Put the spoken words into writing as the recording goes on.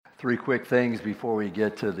Three quick things before we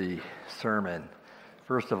get to the sermon.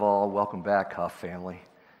 First of all, welcome back, Huff family.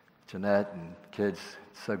 Jeanette and kids,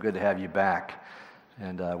 it's so good to have you back.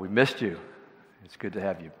 And we missed you. It's good to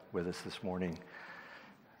have you with us this morning.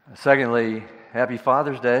 Secondly, happy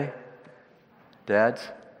Father's Day, dads.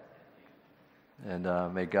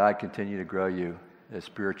 And may God continue to grow you as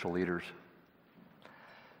spiritual leaders.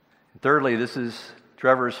 And thirdly, this is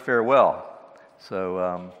Trevor's farewell.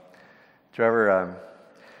 So, Trevor,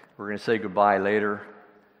 we're going to say goodbye later.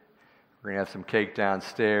 We're going to have some cake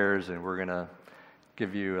downstairs, and we're going to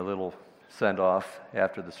give you a little send-off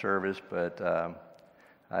after the service. But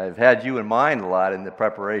I've had you in mind a lot in the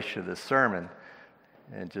preparation of this sermon,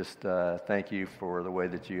 and just thank you for the way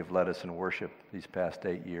that you have led us in worship these past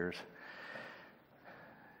 8 years.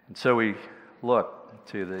 And so we look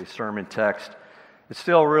to the sermon text. It's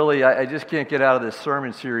still really, I just can't get out of this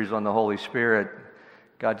sermon series on the Holy Spirit.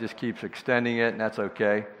 God just keeps extending it, and that's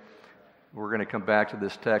okay. We're going to come back to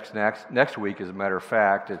this text next week, as a matter of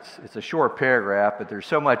fact. It's a short paragraph, but there's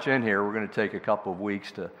so much in here, we're going to take a couple of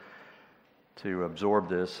weeks to absorb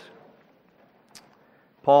this.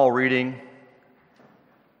 Paul reading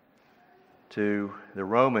to the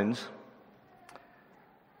Romans,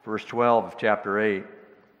 verse 12 of chapter 8.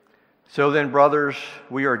 So then, brothers,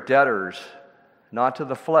 we are debtors, not to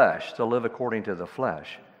the flesh, to live according to the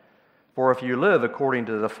flesh. For if you live according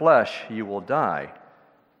to the flesh, you will die.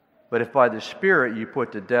 But if by the Spirit you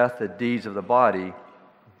put to death the deeds of the body,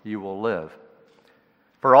 you will live.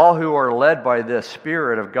 For all who are led by the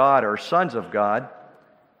Spirit of God are sons of God.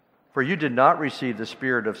 For you did not receive the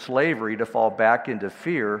spirit of slavery to fall back into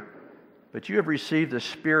fear, but you have received the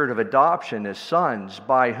spirit of adoption as sons,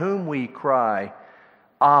 by whom we cry,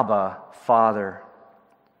 Abba, Father.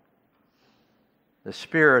 The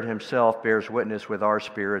Spirit Himself bears witness with our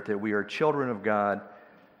spirit that we are children of God.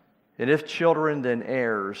 And if children, then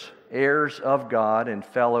heirs, heirs of God and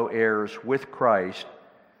fellow heirs with Christ,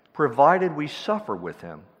 provided we suffer with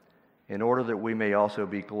Him, in order that we may also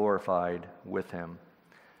be glorified with Him.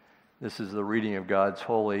 This is the reading of God's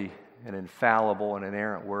holy and infallible and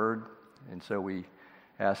inerrant Word, and so we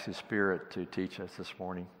ask His Spirit to teach us this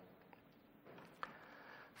morning.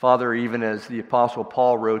 Father, even as the Apostle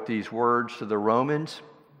Paul wrote these words to the Romans,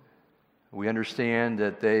 we understand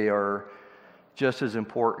that they are just as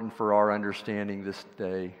important for our understanding this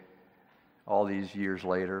day, all these years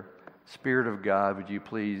later. Spirit of God, would you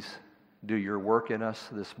please do your work in us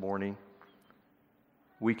this morning?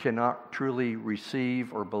 We cannot truly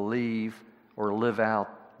receive or believe or live out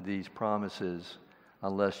these promises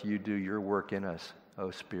unless you do your work in us, O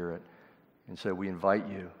Spirit. And so we invite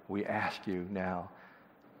you, we ask you now.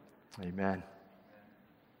 Amen.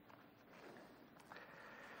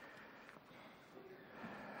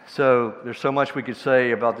 So there's so much we could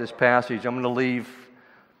say about this passage. I'm going to leave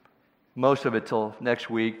most of it till next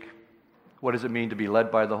week. What does it mean to be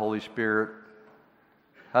led by the Holy Spirit?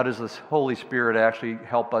 How does this Holy Spirit actually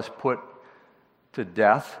help us put to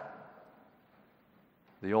death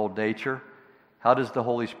the old nature? How does the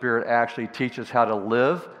Holy Spirit actually teach us how to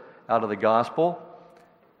live out of the gospel?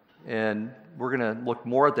 And we're going to look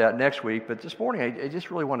more at that next week. But this morning, I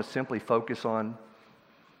just really want to simply focus on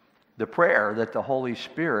the prayer that the Holy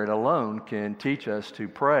Spirit alone can teach us to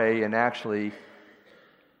pray and actually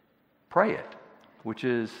pray it, which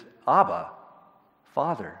is Abba,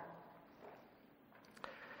 Father.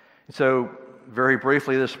 So very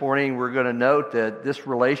briefly this morning, we're going to note that this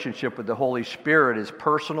relationship with the Holy Spirit is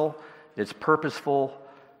personal, it's purposeful,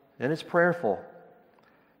 and it's prayerful.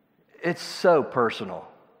 It's so personal.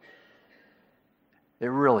 It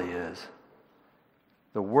really is.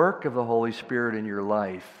 The work of the Holy Spirit in your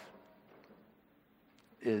life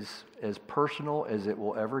is as personal as it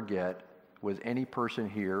will ever get with any person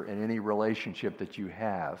here in any relationship that you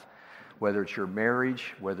have, whether it's your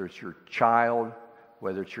marriage, whether it's your child,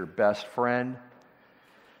 whether it's your best friend.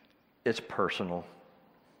 It's personal.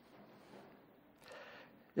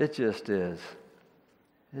 It just is.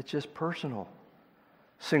 It's just personal.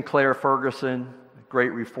 Sinclair Ferguson, a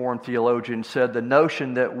great Reformed theologian, said the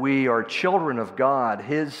notion that we are children of God,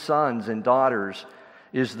 His sons and daughters,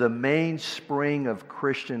 is the mainspring of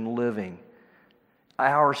Christian living.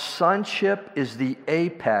 Our sonship is the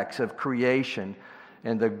apex of creation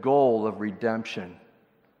and the goal of redemption.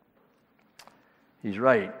 He's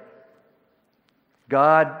right.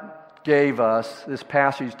 God gave us, this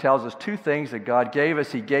passage tells us two things that God gave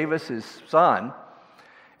us. He gave us His Son,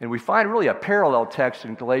 and we find really a parallel text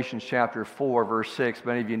in Galatians chapter 4, verse 6.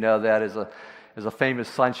 Many of you know that as a famous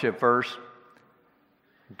sonship verse.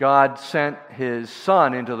 God sent His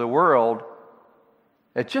Son into the world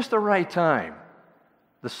at just the right time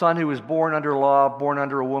the Son who was born under law, born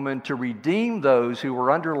under a woman, to redeem those who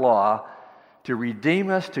were under law, to redeem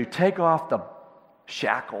us, to take off the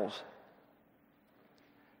shackles.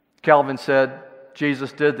 Calvin said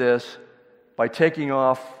Jesus did this by taking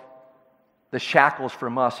off the shackles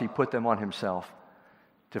from us. He put them on himself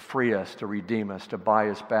to free us, to redeem us, to buy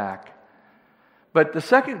us back. But the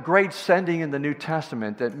second great sending in the New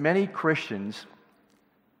Testament that many Christians,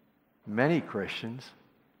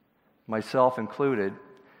 myself included,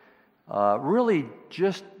 really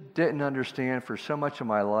just didn't understand for so much of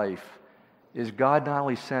my life is God not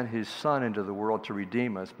only sent his Son into the world to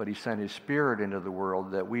redeem us, but he sent his Spirit into the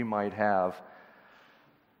world that we might have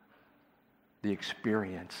the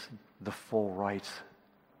experience, the full rights.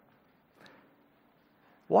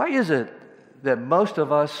 Why is it that most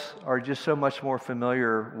of us are just so much more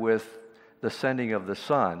familiar with the sending of the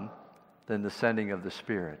Son than the sending of the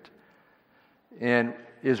Spirit? And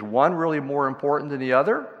is one really more important than the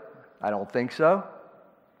other? I don't think so.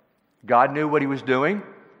 God knew what he was doing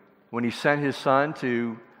when he sent his Son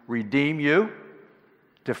to redeem you,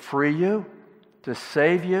 to free you, to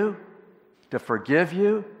save you, to forgive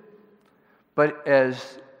you. But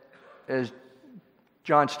as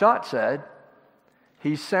John Stott said,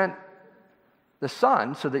 he sent the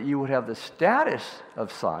Son so that you would have the status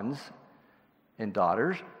of sons and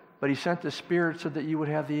daughters, but he sent the Spirit so that you would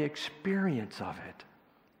have the experience of it.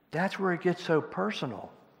 That's where it gets so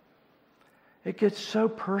personal. It gets so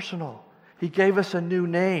personal. He gave us a new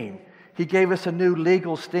name. He gave us a new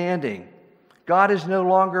legal standing. God is no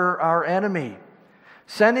longer our enemy.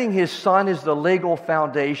 Sending his Son is the legal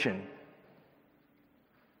foundation.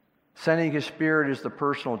 Sending his Spirit is the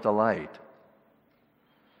personal delight.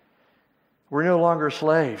 We're no longer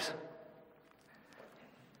slaves.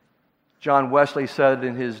 John Wesley said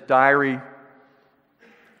in his diary,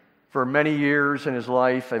 for many years in his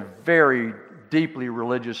life, a very deeply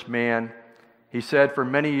religious man, he said, for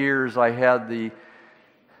many years I had the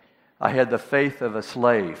faith of a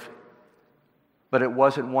slave. But it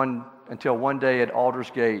wasn't until one day at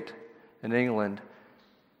Aldersgate in England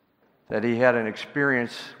that he had an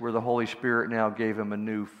experience where the Holy Spirit now gave him a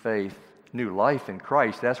new faith, new life in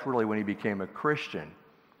Christ. That's really when he became a Christian.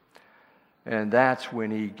 And that's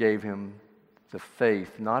when he gave him the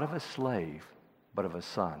faith, not of a slave, but of a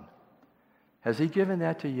son. Has he given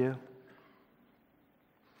that to you?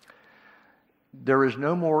 There is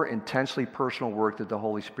no more intensely personal work that the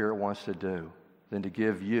Holy Spirit wants to do than to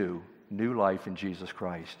give you new life in Jesus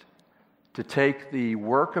Christ. To take the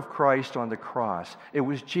work of Christ on the cross. It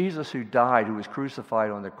was Jesus who died, who was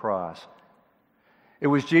crucified on the cross. It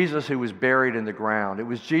was Jesus who was buried in the ground. It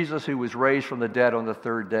was Jesus who was raised from the dead on the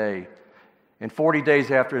third day. And 40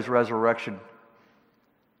 days after his resurrection,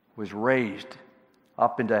 was raised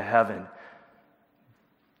up into heaven.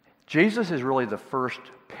 Jesus is really the first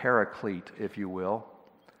paraclete, if you will.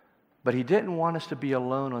 But he didn't want us to be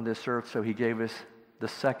alone on this earth, so he gave us the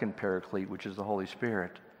second paraclete, which is the Holy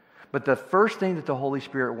Spirit. But the first thing that the Holy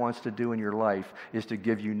Spirit wants to do in your life is to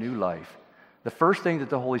give you new life. The first thing that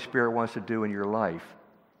the Holy Spirit wants to do in your life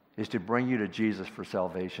is to bring you to Jesus for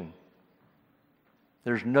salvation.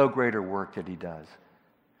 There's no greater work that he does.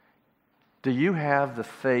 Do you have the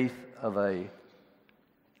faith of a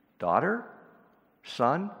daughter,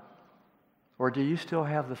 son, or do you still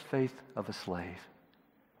have the faith of a slave?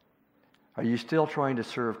 Are you still trying to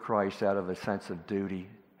serve Christ out of a sense of duty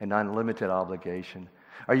and unlimited obligation?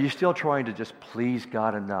 Are you still trying to just please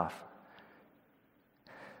God enough?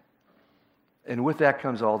 And with that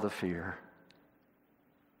comes all the fear.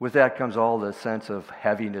 With that comes all the sense of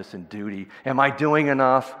heaviness and duty. Am I doing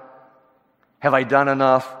enough? Have I done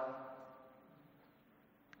enough?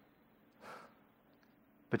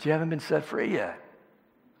 But you haven't been set free yet.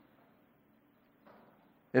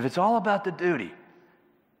 If it's all about the duty,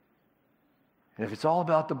 and if it's all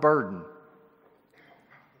about the burden,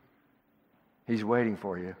 he's waiting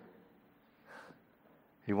for you.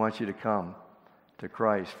 He wants you to come to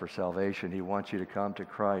Christ for salvation. He wants you to come to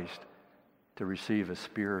Christ to receive a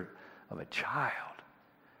spirit of a child.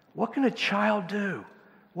 What can a child do?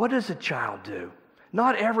 What does a child do?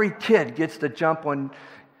 Not every kid gets to jump on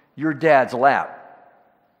your dad's lap.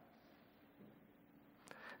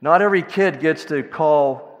 Not every kid gets to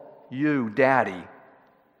call you daddy.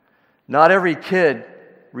 Not every kid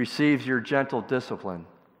receives your gentle discipline.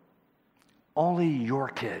 Only your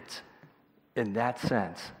kids in that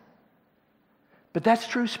sense. But that's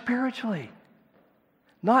true spiritually.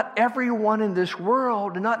 Not everyone in this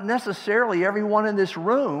world, and not necessarily everyone in this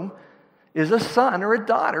room, is a son or a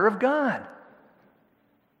daughter of God.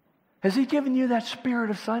 Has he given you that spirit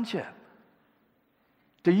of sonship?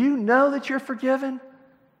 Do you know that you're forgiven?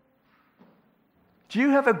 Do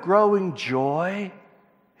you have a growing joy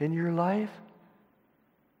in your life?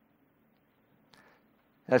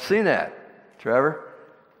 I've seen that, Trevor.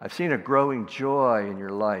 I've seen a growing joy in your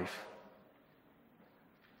life.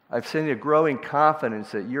 I've seen a growing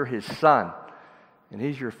confidence that you're His son and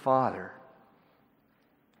He's your Father.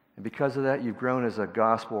 And because of that, you've grown as a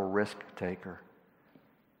gospel risk taker.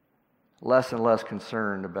 Less and less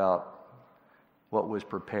concerned about what was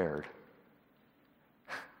prepared.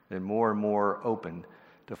 And more open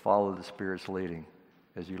to follow the Spirit's leading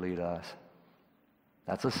as you lead us.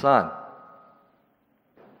 That's a son.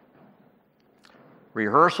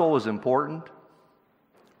 Rehearsal is important.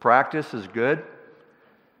 Practice is good.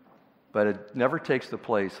 But it never takes the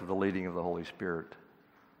place of the leading of the Holy Spirit.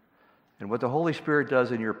 And what the Holy Spirit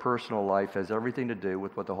does in your personal life has everything to do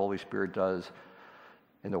with what the Holy Spirit does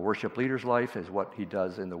in the worship leader's life is what he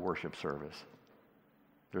does in the worship service.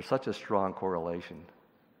 There's such a strong correlation.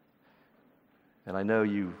 And I know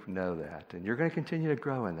you know that. And you're going to continue to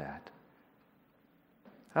grow in that.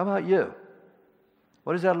 How about you?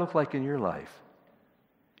 What does that look like in your life?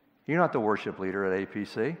 You're not the worship leader at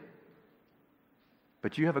APC.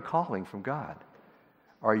 But you have a calling from God.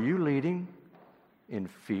 Are you leading in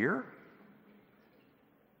fear?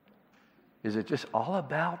 Is it just all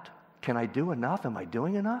about, can I do enough? Am I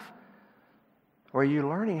doing enough? Or are you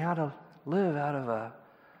learning how to live out of a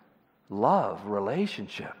love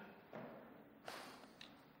relationship?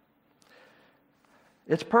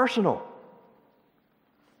 It's personal.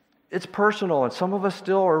 It's personal, and some of us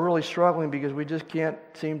still are really struggling because we just can't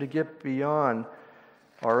seem to get beyond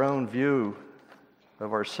our own view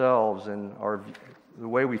of ourselves and the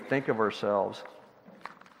way we think of ourselves.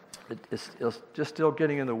 It's just still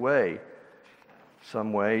getting in the way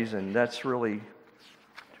some ways, and that's really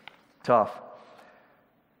tough.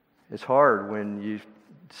 It's hard when you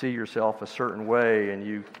see yourself a certain way and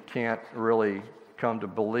you can't really come to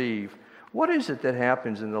believe. What is it that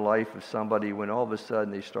happens in the life of somebody when all of a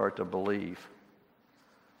sudden they start to believe?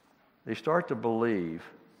 They start to believe.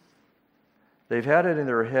 They've had it in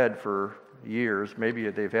their head for years, maybe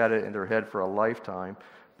they've had it in their head for a lifetime,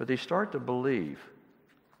 but they start to believe.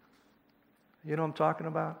 You know what I'm talking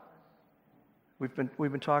about? We've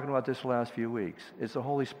been talking about this the last few weeks. It's the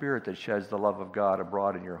Holy Spirit that sheds the love of God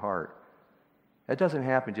abroad in your heart. It doesn't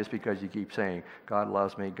happen just because you keep saying, God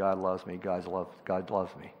loves me, God loves me, God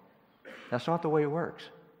loves me. That's not the way it works.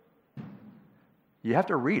 You have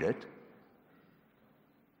to read it.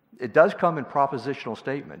 It does come in propositional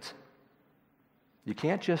statements. You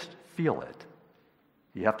can't just feel it.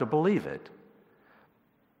 You have to believe it.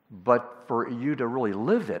 But for you to really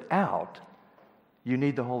live it out, you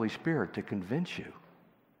need the Holy Spirit to convince you.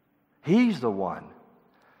 He's the one.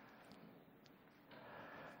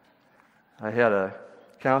 I had a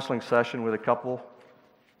counseling session with a couple,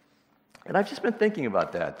 and I've just been thinking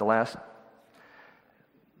about that the last,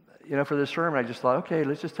 for this sermon, I just thought, okay,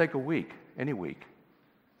 let's just take a week, any week.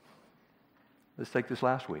 Let's take this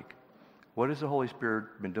last week. What has the Holy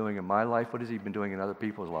Spirit been doing in my life? What has He been doing in other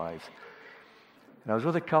people's lives? And I was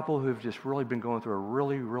with a couple who've just really been going through a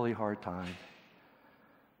really, really hard time.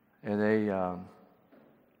 And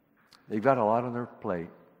they've got a lot on their plate.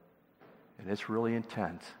 And it's really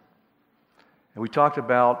intense. And we talked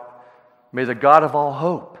about, may the God of all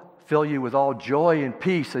hope fill you with all joy and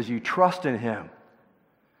peace as you trust in Him.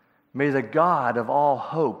 May the God of all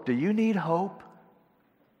hope. Do you need hope?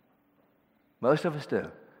 Most of us do.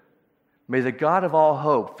 May the God of all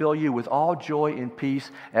hope fill you with all joy and peace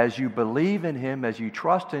as you believe in Him, as you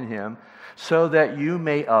trust in Him, so that you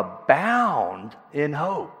may abound in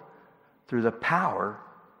hope through the power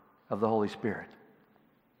of the Holy Spirit.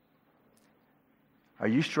 Are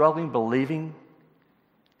you struggling believing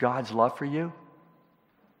God's love for you?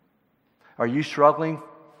 Are you struggling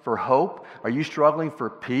for hope? Are you struggling for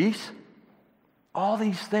peace? All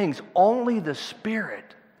these things, only the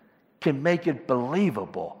Spirit can make it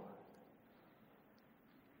believable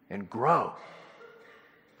and grow.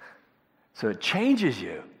 So it changes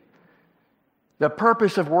you. The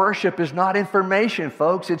purpose of worship is not information,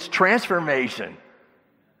 folks. It's transformation.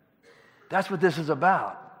 That's what this is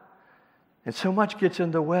about. And so much gets in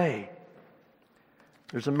the way.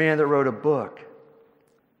 There's a man that wrote a book,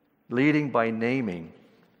 Leading by Naming.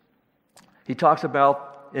 He talks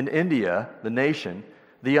about in India, the nation,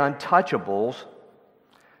 the untouchables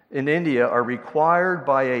in India are required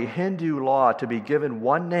by a Hindu law to be given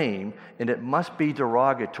one name, and it must be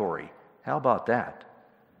derogatory. How about that?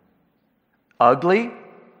 Ugly?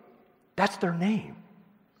 That's their name.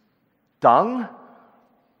 Dung?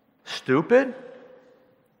 Stupid?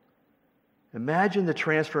 Imagine the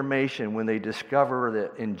transformation when they discover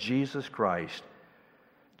that in Jesus Christ,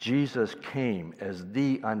 Jesus came as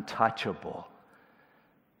the untouchable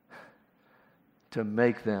to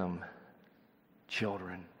make them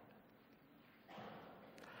children.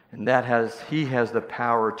 And He has the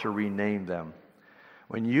power to rename them.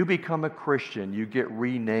 When you become a Christian, you get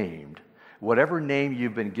renamed. Whatever name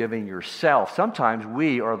you've been giving yourself, sometimes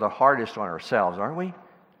we are the hardest on ourselves, aren't we?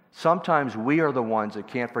 Sometimes we are the ones that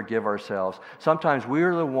can't forgive ourselves. Sometimes we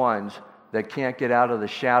are the ones that can't get out of the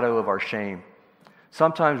shadow of our shame.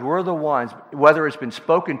 Sometimes we're the ones, whether it's been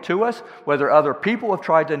spoken to us, whether other people have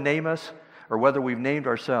tried to name us, or whether we've named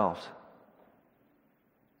ourselves.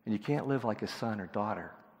 And you can't live like a son or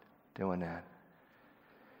daughter doing that.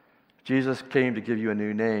 Jesus came to give you a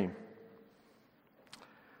new name.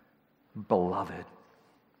 Beloved.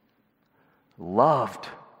 Loved.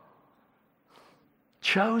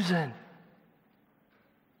 Chosen.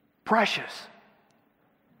 Precious.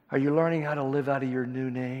 Are you learning how to live out of your new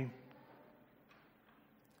name?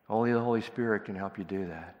 Only the Holy Spirit can help you do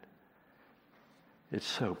that. It's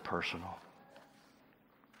so personal.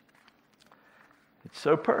 It's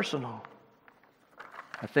so personal.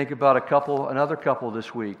 I think about another couple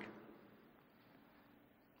this week,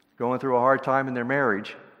 going through a hard time in their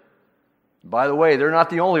marriage. By the way, they're not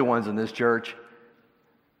the only ones in this church.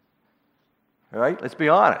 All right? Let's be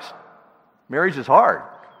honest. Marriage is hard.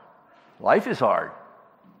 Life is hard.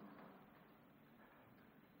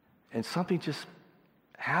 And something just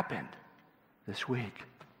happened this week.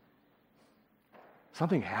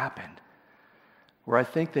 Something happened where I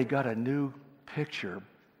think they got a new picture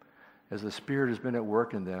as the Spirit has been at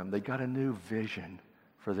work in them. They got a new vision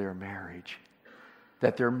for their marriage.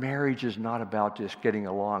 That their marriage is not about just getting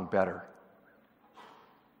along better.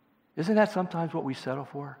 Isn't that sometimes what we settle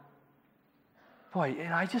for? Boy,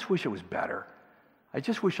 I just wish it was better. I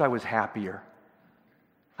just wish I was happier.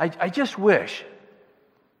 I just wish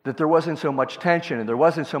that there wasn't so much tension and there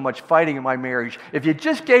wasn't so much fighting in my marriage. If you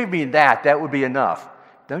just gave me that, that would be enough.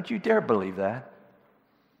 Don't you dare believe that.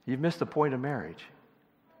 You've missed the point of marriage.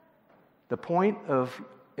 The point of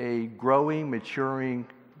a growing, maturing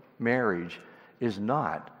marriage is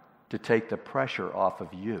not to take the pressure off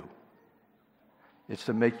of you. It's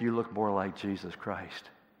to make you look more like Jesus Christ.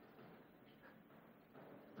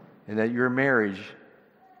 And that your marriage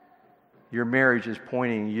is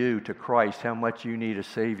pointing you to Christ, how much you need a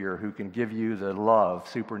Savior who can give you the love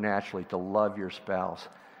supernaturally to love your spouse.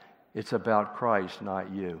 It's about Christ,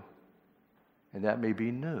 not you. And that may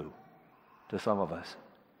be new to some of us.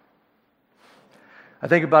 I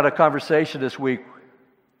think about a conversation this week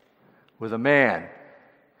with a man.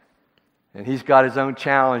 And he's got his own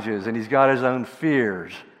challenges and he's got his own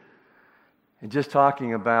fears. And just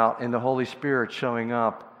talking about, and the Holy Spirit showing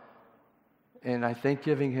up, and I think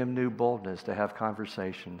giving him new boldness to have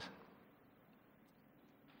conversations.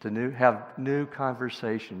 Have new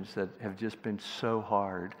conversations that have just been so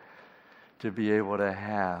hard to be able to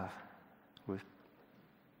have with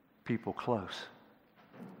people close.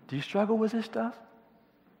 Do you struggle with this stuff?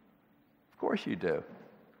 Of course you do.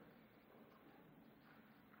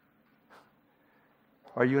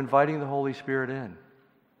 Are you inviting the Holy Spirit in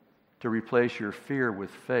to replace your fear with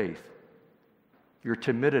faith, your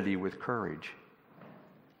timidity with courage?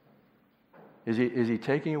 Is he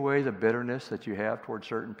taking away the bitterness that you have toward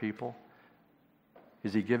certain people?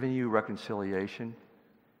 Is he giving you reconciliation?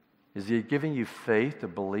 Is he giving you faith to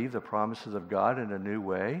believe the promises of God in a new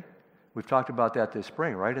way? We've talked about that this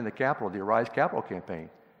spring, right? In the Capitol, the Arise Capital campaign.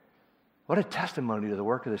 What a testimony to the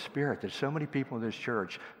work of the Spirit that so many people in this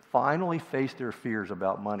church finally faced their fears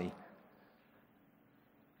about money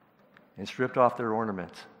and stripped off their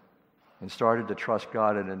ornaments and started to trust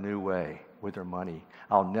God in a new way with their money.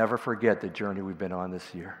 I'll never forget the journey we've been on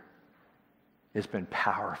this year. It's been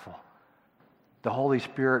powerful. The Holy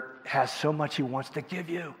Spirit has so much He wants to give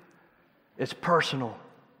you. It's personal.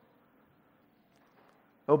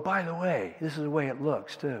 Oh, by the way, this is the way it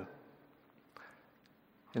looks too.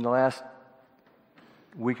 In the last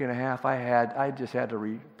week and a half I just had to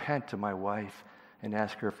repent to my wife and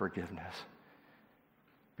ask her forgiveness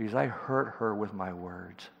because I hurt her with my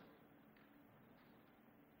words.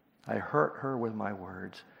 I hurt her with my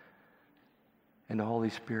words. And the Holy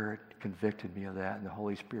Spirit convicted me of that, and the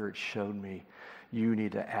Holy Spirit showed me, you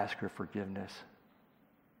need to ask her forgiveness.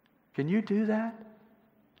 Can you do that?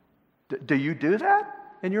 Do you do that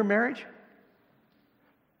in your marriage?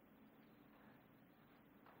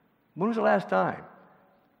 When was the last time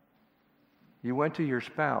you went to your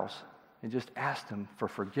spouse and just asked them for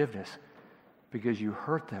forgiveness because you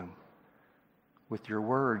hurt them with your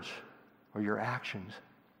words or your actions?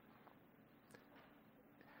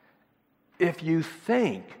 If you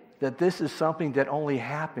think that this is something that only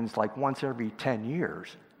happens like once every 10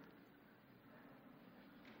 years,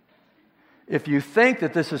 If you think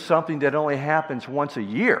that this is something that only happens once a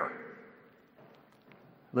year,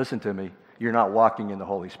 listen to me, you're not walking in the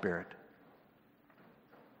Holy Spirit.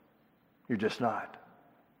 You're just not.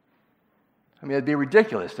 I mean, it'd be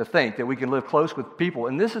ridiculous to think that we can live close with people,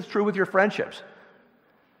 and this is true with your friendships.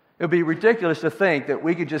 It would be ridiculous to think that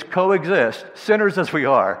we could just coexist, sinners as we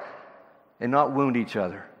are, and not wound each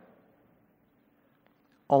other.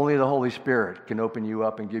 Only the Holy Spirit can open you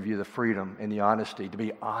up and give you the freedom and the honesty to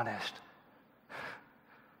be honest.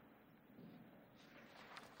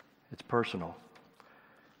 It's personal.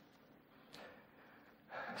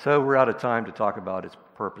 So we're out of time to talk about it's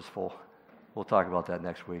purposeful. We'll talk about that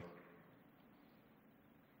next week.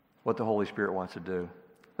 What the Holy Spirit wants to do.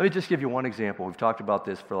 Let me just give you one example. We've talked about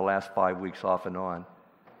this for the last 5 weeks off and on.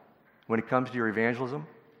 When it comes to your evangelism,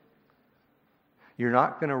 you're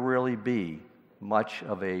not going to really be much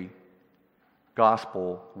of a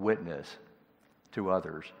gospel witness to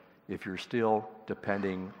others if you're still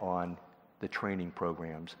depending on the training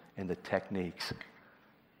programs and the techniques.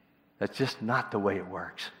 That's just not the way it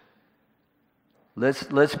works.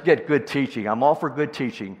 Let's get good teaching. I'm all for good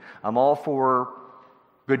teaching. I'm all for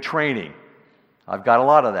good training. I've got a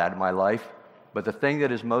lot of that in my life. But the thing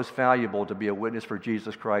that is most valuable to be a witness for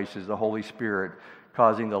Jesus Christ is the Holy Spirit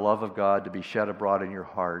causing the love of God to be shed abroad in your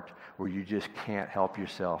heart where you just can't help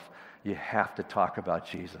yourself. You have to talk about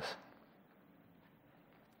Jesus.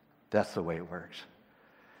 That's the way it works.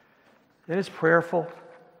 And it's prayerful.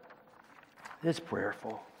 It's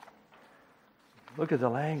prayerful. Look at the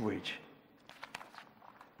language.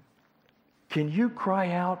 Can you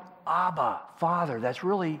cry out, Abba, Father? That's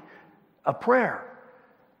really a prayer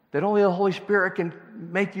that only the Holy Spirit can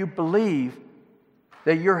make you believe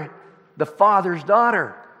that you're the Father's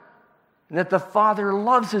daughter and that the Father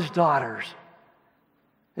loves His daughters.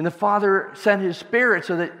 And the Father sent His Spirit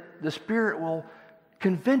so that the Spirit will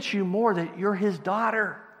convince you more that you're His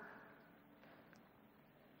daughter.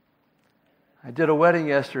 I did a wedding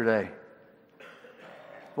yesterday.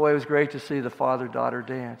 Boy, it was great to see the father-daughter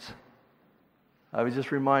dance. I was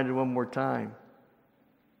just reminded one more time,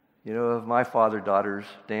 of my father-daughter's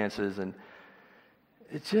dances, and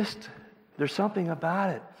it's just, there's something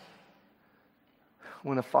about it.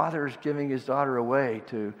 When a father is giving his daughter away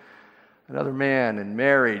to another man in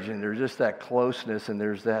marriage, and there's just that closeness, and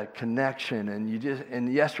there's that connection,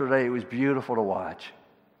 and yesterday it was beautiful to watch.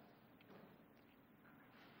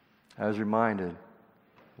 I was reminded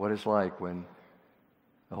what it's like when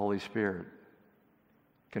the Holy Spirit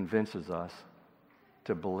convinces us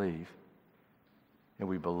to believe, and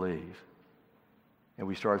we believe, and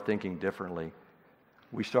we start thinking differently.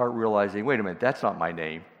 We start realizing, wait a minute, that's not my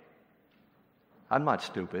name. I'm not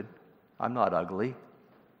stupid. I'm not ugly.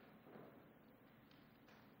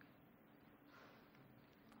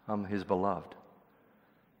 I'm His beloved.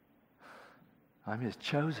 I'm His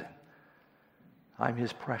chosen. I'm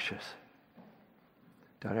His precious.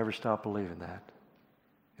 Don't ever stop believing that.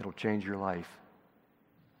 It'll change your life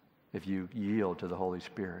if you yield to the Holy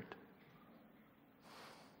Spirit.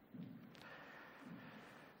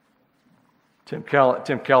 Tim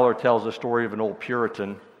Keller tells the story of an old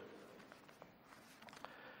Puritan.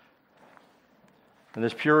 And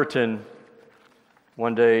this Puritan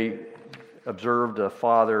one day observed a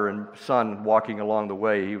father and son walking along the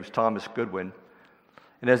way. He was Thomas Goodwin.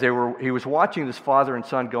 And as he was watching this father and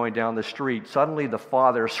son going down the street, suddenly the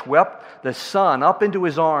father swept the son up into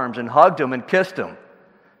his arms and hugged him and kissed him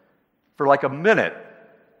for like a minute.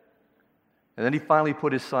 And then he finally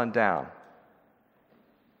put his son down.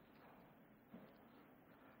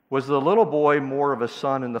 Was the little boy more of a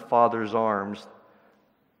son in the father's arms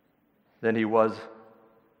than he was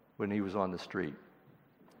when he was on the street?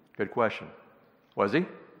 Good question. Was he?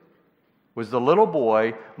 Was the little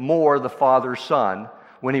boy more the father's son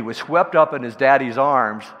when he was swept up in his daddy's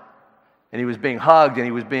arms and he was being hugged and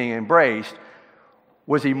he was being embraced?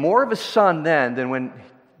 Was he more of a son then than when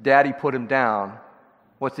daddy put him down?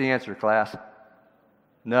 What's the answer, class?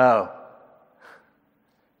 No.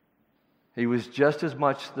 He was just as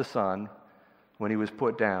much the son when he was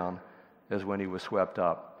put down as when he was swept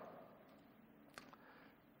up.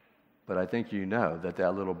 But I think you know that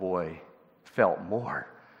little boy felt more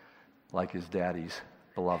like his daddy's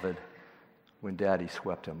beloved when daddy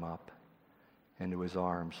swept him up into his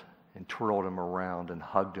arms and twirled him around and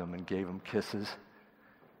hugged him and gave him kisses.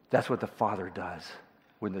 That's what the Father does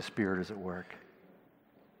when the Spirit is at work.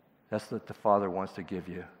 That's what the Father wants to give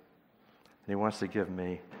you. And He wants to give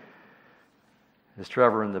me. As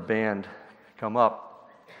Trevor and the band come up,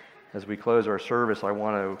 as we close our service, I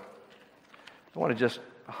want to just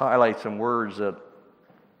highlight some words that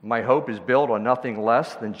my hope is built on nothing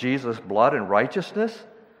less than Jesus' blood and righteousness.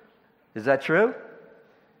 Is that true?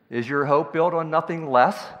 Is your hope built on nothing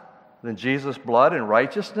less than Jesus' blood and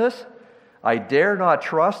righteousness? I dare not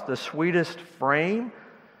trust the sweetest frame,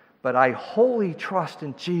 but I wholly trust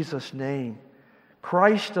in Jesus' name.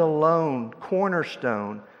 Christ alone,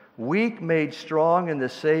 cornerstone, weak made strong in the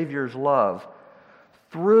Savior's love.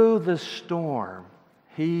 Through the storm,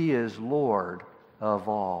 He is Lord of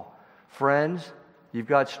all. Friends, you've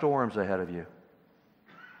got storms ahead of you.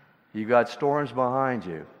 You've got storms behind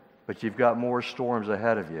you, but you've got more storms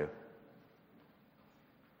ahead of you.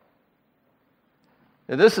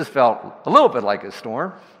 And this has felt a little bit like a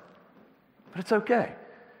storm, but it's okay,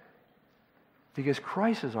 because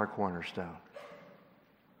Christ is our cornerstone.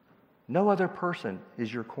 No other person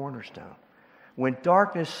is your cornerstone. When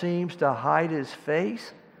darkness seems to hide His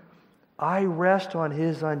face, I rest on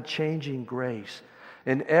His unchanging grace.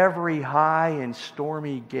 In every high and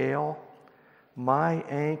stormy gale, my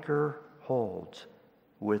anchor holds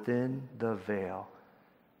within the veil.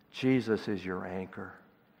 Jesus is your anchor.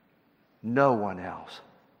 No one else.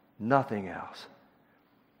 Nothing else.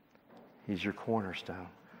 He's your cornerstone.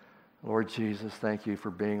 Lord Jesus, thank you for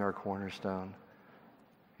being our cornerstone.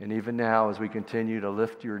 And even now, as we continue to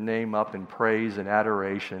lift your name up in praise and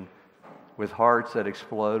adoration with hearts that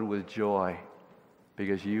explode with joy,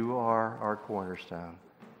 because you are our cornerstone,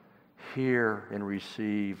 hear and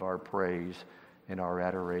receive our praise and our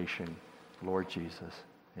adoration. Lord Jesus,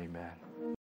 amen.